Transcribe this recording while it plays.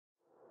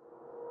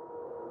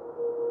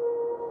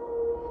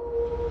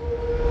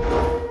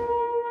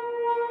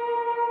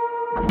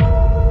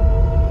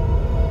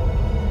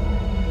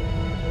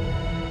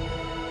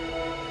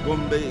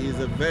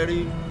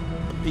very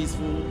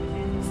peaceful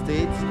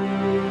state.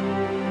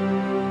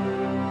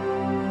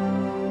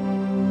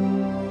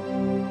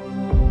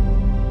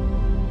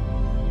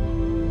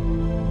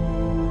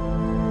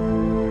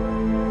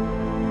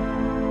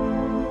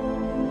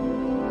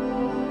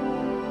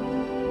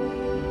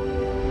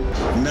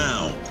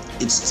 Now,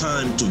 it's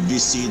time to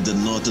visit the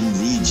northern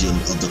region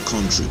of the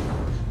country.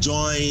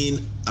 Join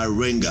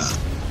Arenga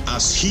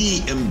as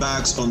he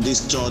embarks on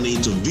this journey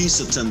to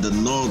visiting the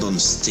northern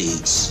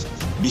states.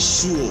 Be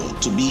sure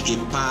to be a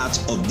part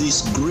of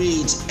this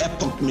great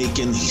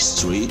epoch-making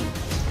history.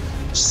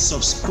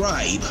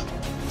 Subscribe,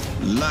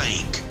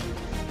 like,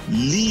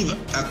 leave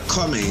a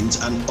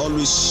comment, and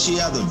always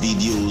share the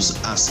videos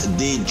as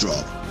they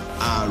drop.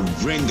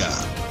 Arenga,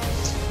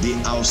 the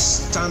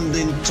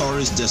outstanding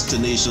tourist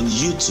destination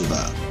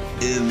YouTuber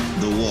in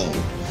the world.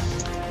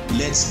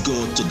 Let's go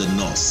to the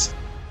north.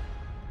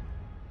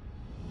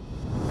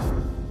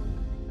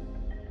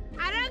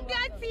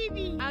 Arenga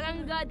TV.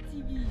 Arenga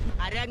TV.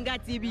 Arenga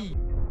TV.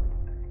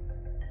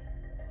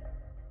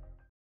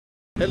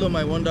 Hello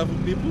my wonderful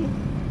people.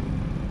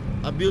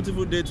 A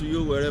beautiful day to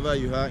you wherever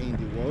you are in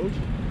the world.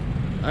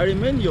 I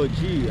remain your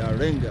G,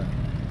 Arenga.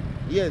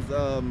 Yes,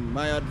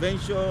 my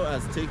adventure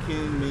has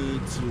taken me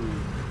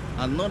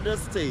to another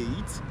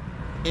state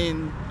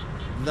in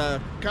the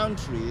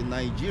country,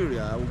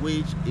 Nigeria,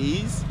 which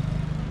is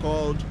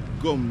called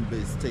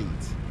Gombe State.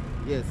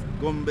 Yes,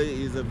 Gombe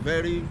is a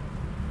very,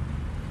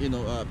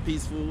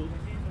 peaceful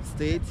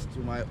state to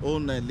my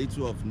own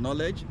little of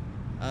knowledge,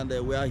 and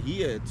we are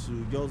here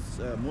to just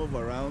move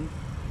around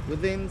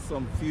within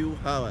some few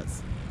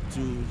hours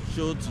to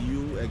show to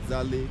you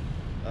exactly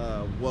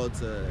what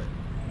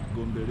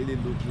Gombe really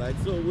looks like.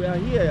 So we are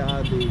here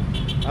at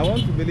I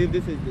want to believe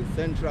this is the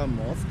central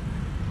mosque,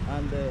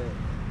 and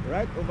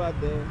right over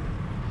there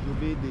will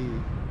be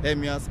the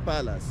Emir's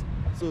Palace.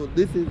 So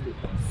this is the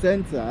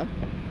center.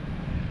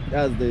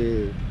 That's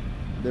the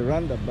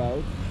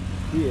roundabout.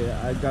 Here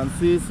I can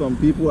see some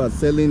people are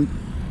selling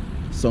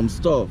some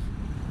stuff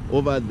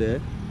over there.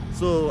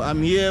 So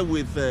I'm here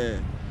with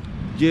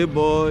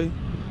J-Boy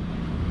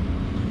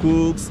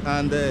Cooks,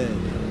 and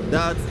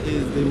that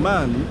is the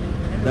man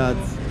that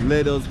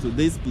led us to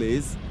this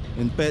place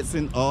in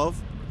person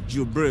of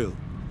Jubril.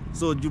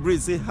 So Jubril,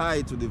 say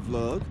hi to the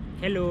vlog.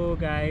 Hello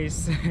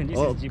guys, this is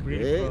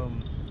Jubril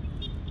from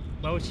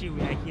Bauchi.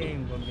 We are here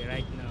in Gombe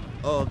right now.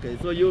 Okay,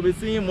 so you'll be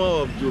seeing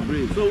more of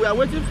Jubril. So we are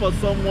waiting for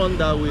someone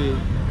that will,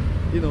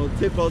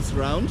 take us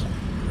around.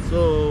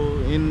 So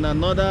in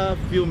another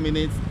few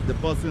minutes, the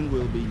person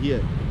will be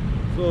here.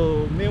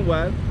 So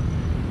meanwhile,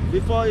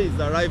 before his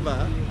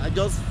arrival, I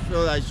just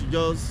feel I should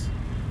just,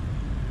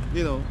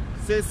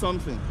 say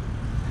something.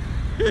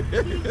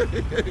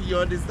 You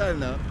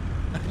understand now?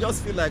 I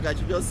just feel like I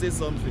should just say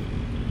something.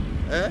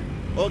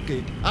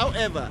 Okay.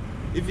 However,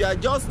 if you are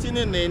just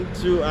tuning in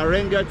to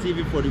Arenga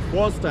TV for the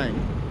first time,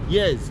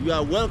 yes, you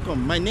are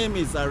welcome. My name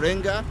is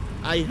Arenga.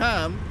 I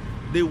am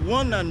the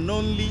one and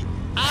only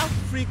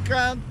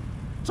African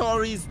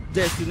tourist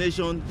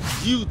destination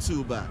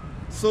YouTuber.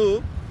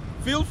 So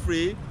feel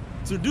free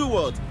to do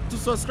what? To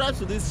subscribe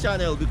to this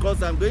channel,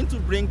 because I'm going to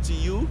bring to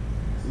you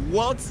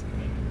what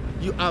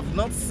you have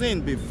not seen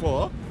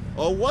before,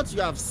 or what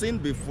you have seen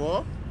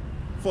before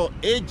for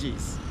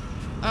ages,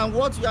 and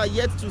what you are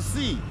yet to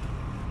see.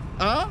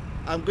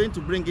 I'm going to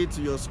bring it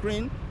to your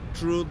screen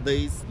through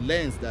this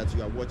lens that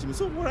you are watching.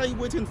 So what are you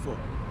waiting for?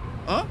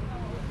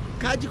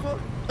 Kajiko?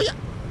 Oh yeah,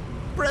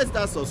 press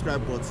that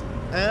subscribe button.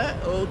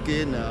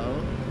 Okay now.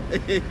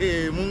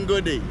 Mungo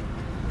Day.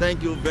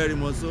 Thank you very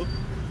much. So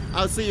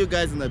I'll see you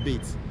guys in a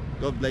bit.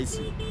 God bless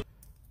you.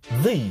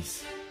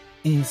 This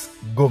is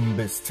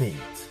Gombe State.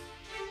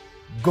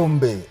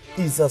 Gombe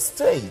is a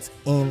state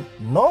in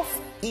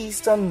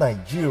northeastern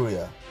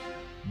Nigeria,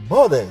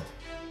 bordered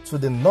to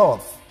the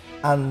north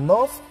and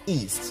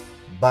northeast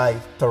by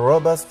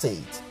Taraba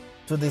State,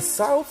 to the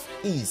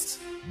southeast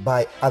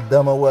by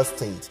Adamawa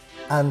State,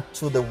 and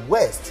to the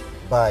west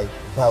by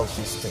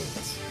Bauchi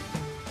State.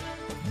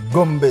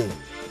 Gombe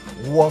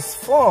was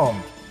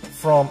formed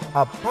from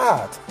a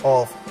part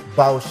of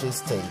Bauchi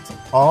State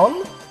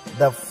on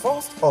the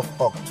 1st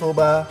of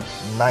October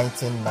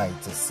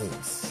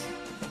 1996.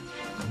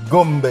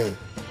 Gombe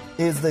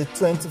is the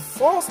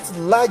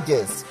 21st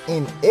largest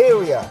in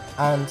area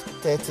and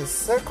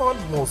 32nd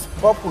most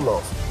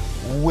populous,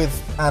 with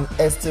an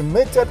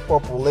estimated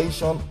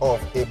population of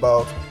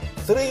about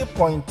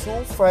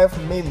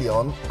 3.25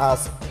 million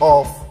as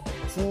of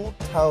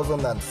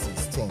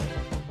 2016.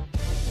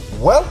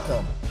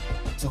 Welcome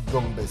to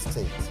Gombe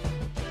State.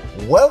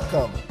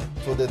 Welcome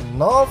to the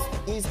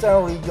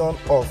northeastern region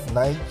of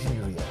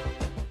Nigeria.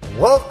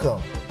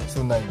 Welcome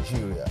to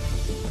Nigeria.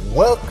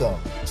 Welcome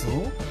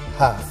to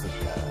Africa.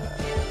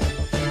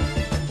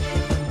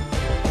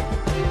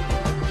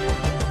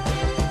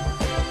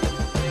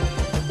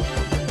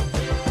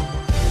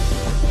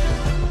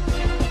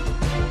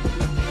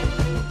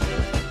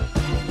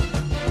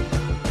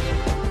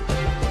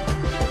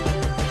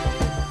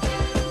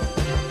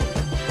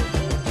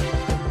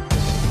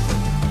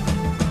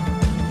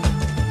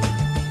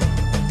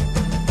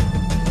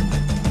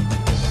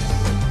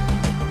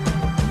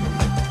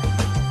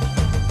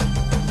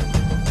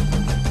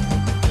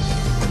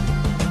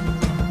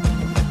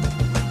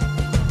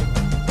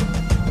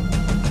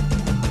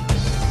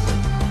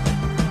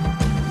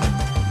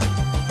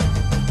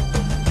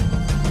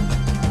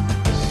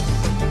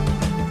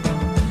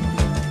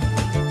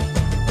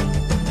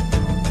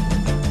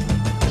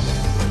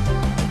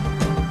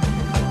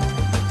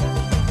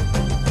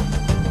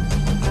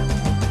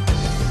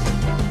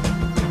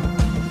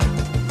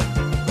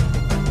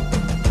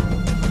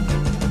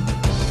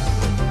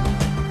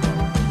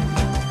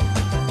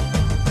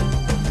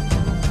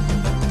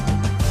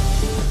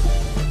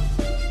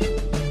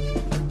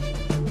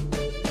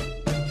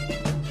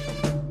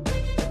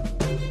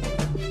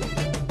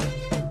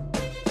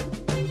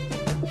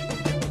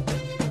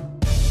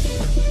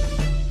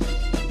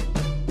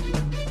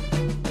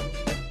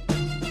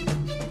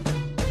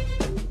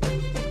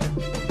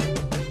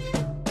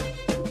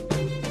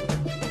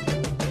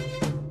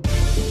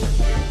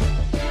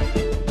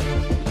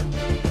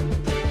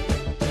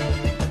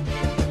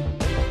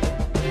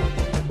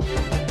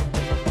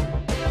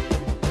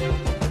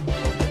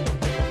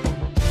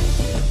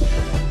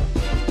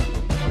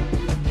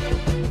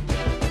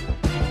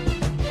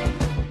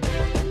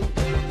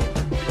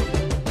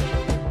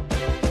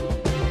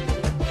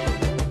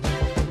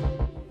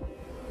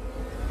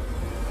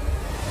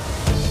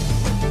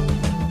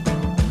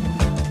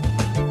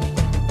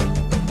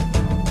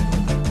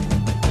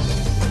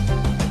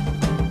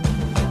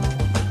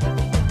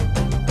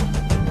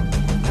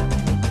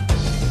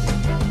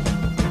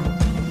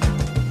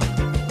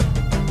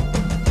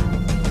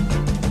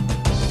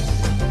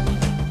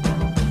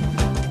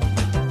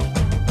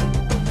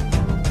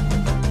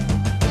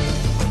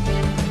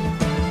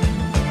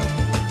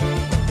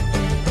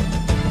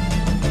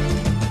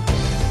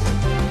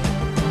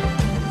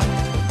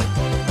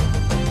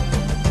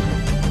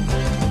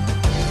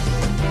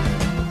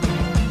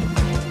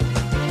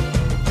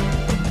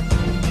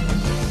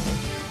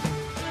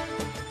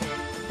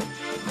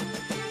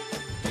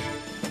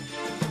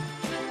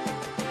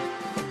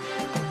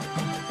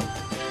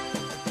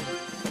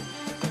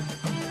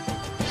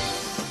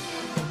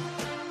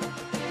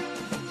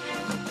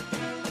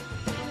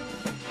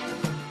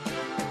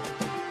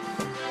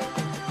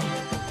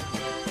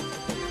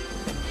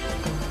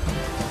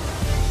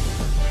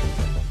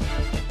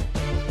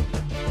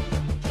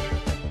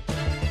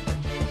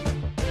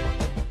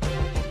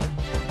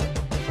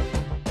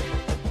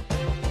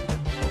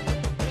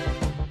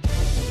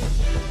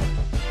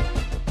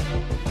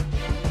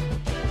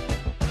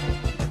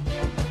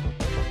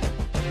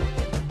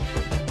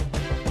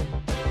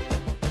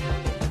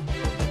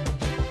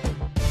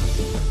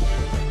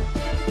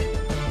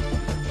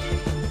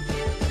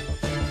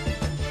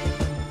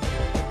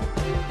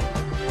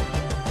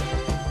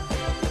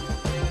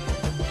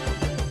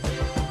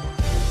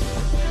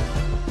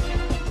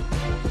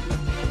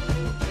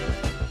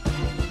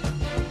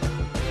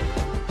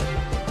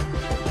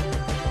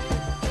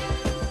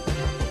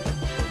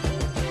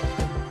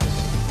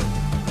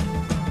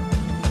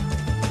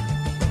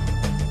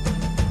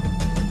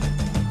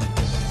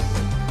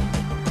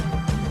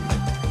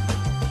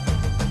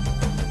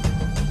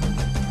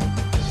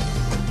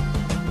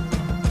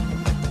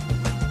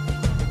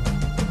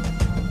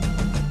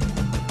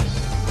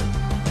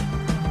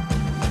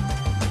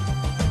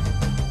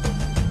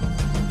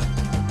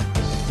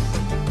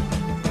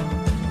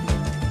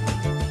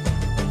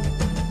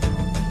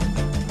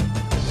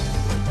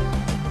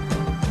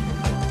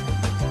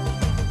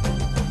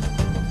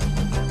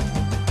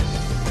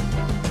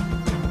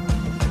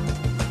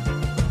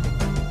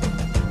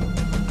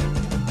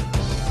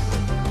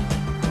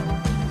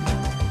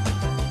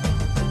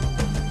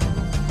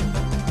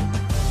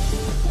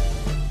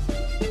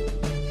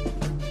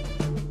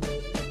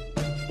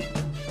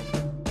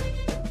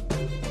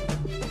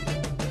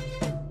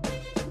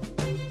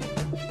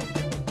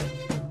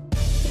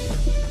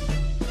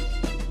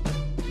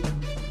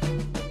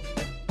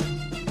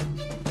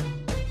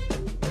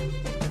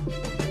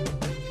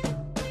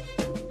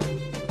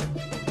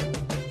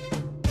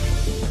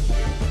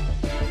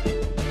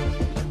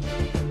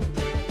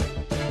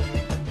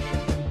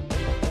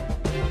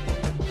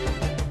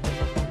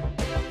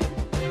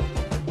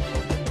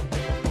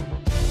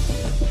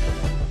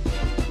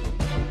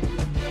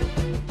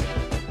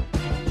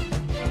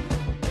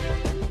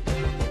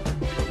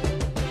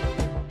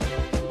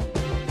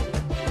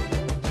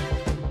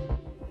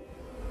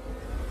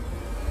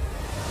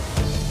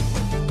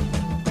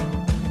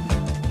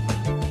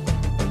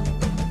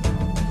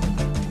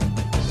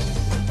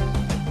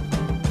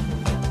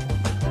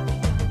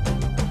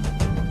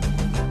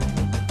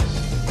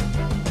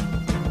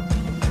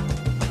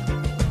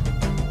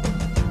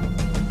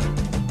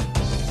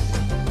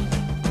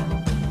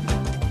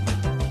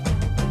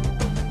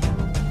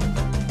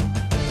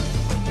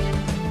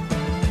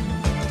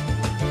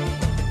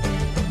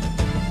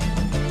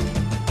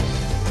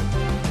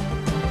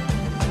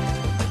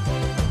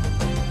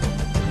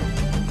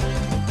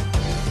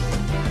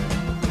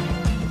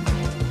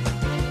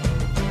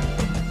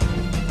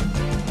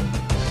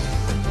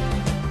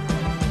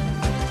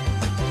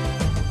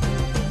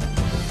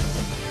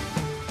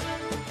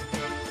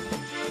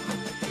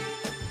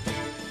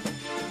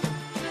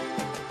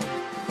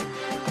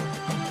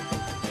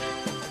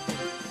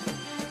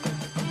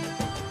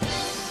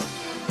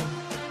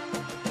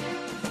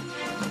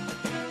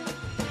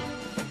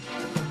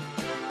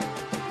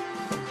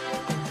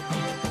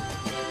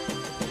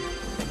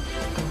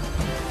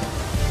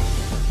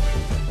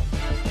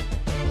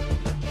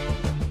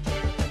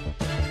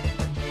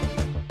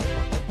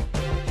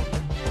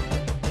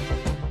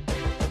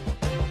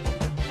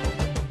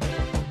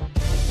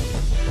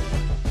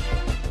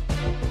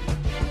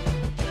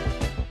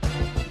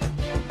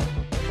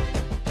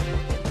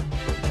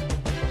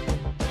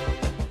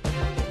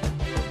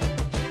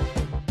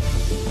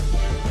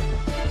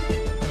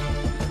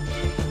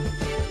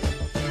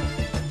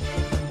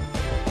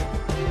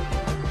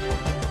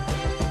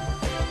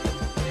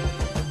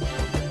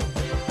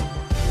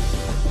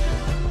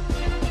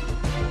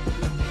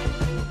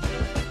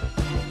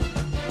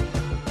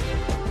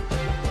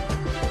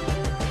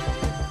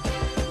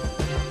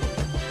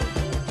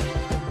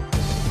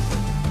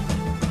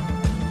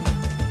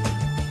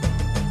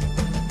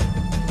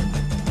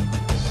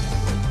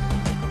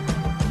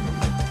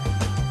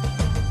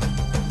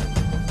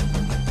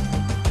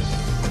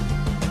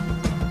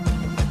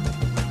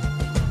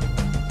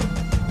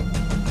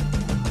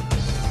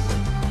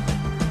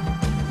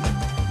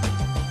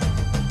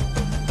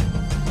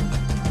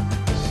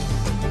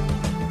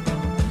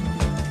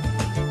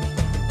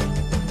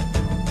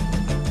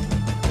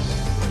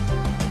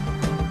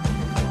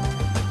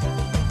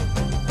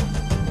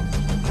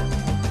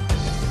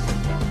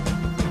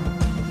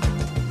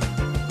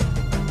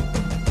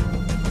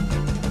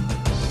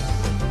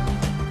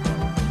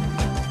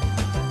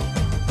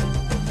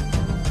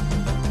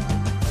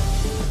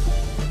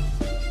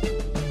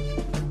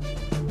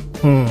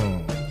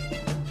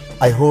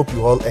 I hope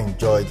you all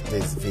enjoyed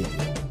this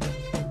video.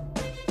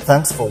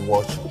 Thanks for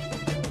watching.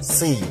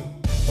 See you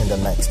in the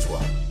next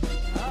one.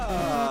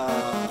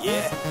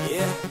 Yeah.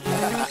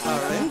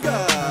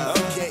 Arenga.